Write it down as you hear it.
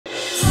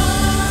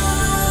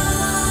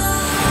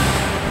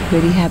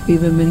very happy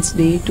Women's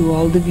Day to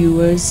all the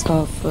viewers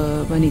of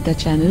Vanitha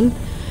channel.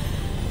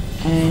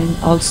 And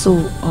also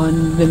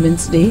on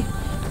Women's Day,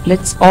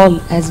 let's all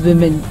as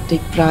women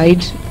take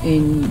pride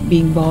in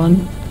being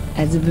born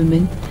as a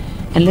woman,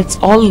 and let's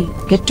all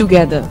get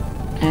together.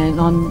 And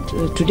on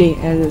today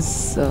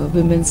as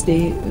Women's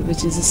Day,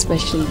 which is a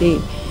special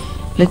day,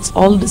 let's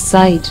all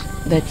decide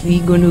that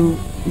we're going to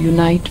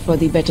unite for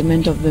the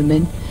betterment of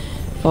women,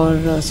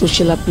 for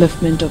social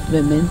upliftment of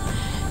women,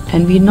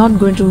 and we're not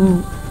going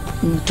to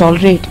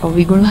tolerate, or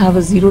we're going to have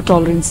a zero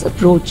tolerance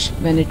approach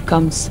when it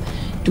comes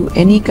to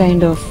any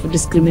kind of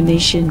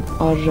discrimination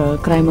or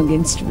crime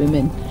against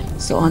women.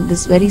 So on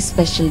this very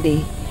special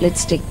day,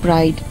 let's take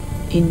pride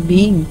in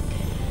being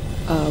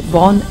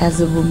born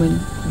as a woman,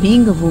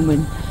 being a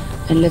woman,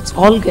 and let's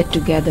all get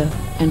together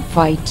and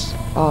fight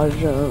or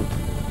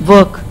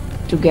work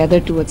together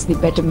towards the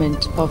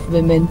betterment of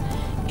women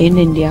in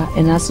India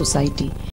and our society.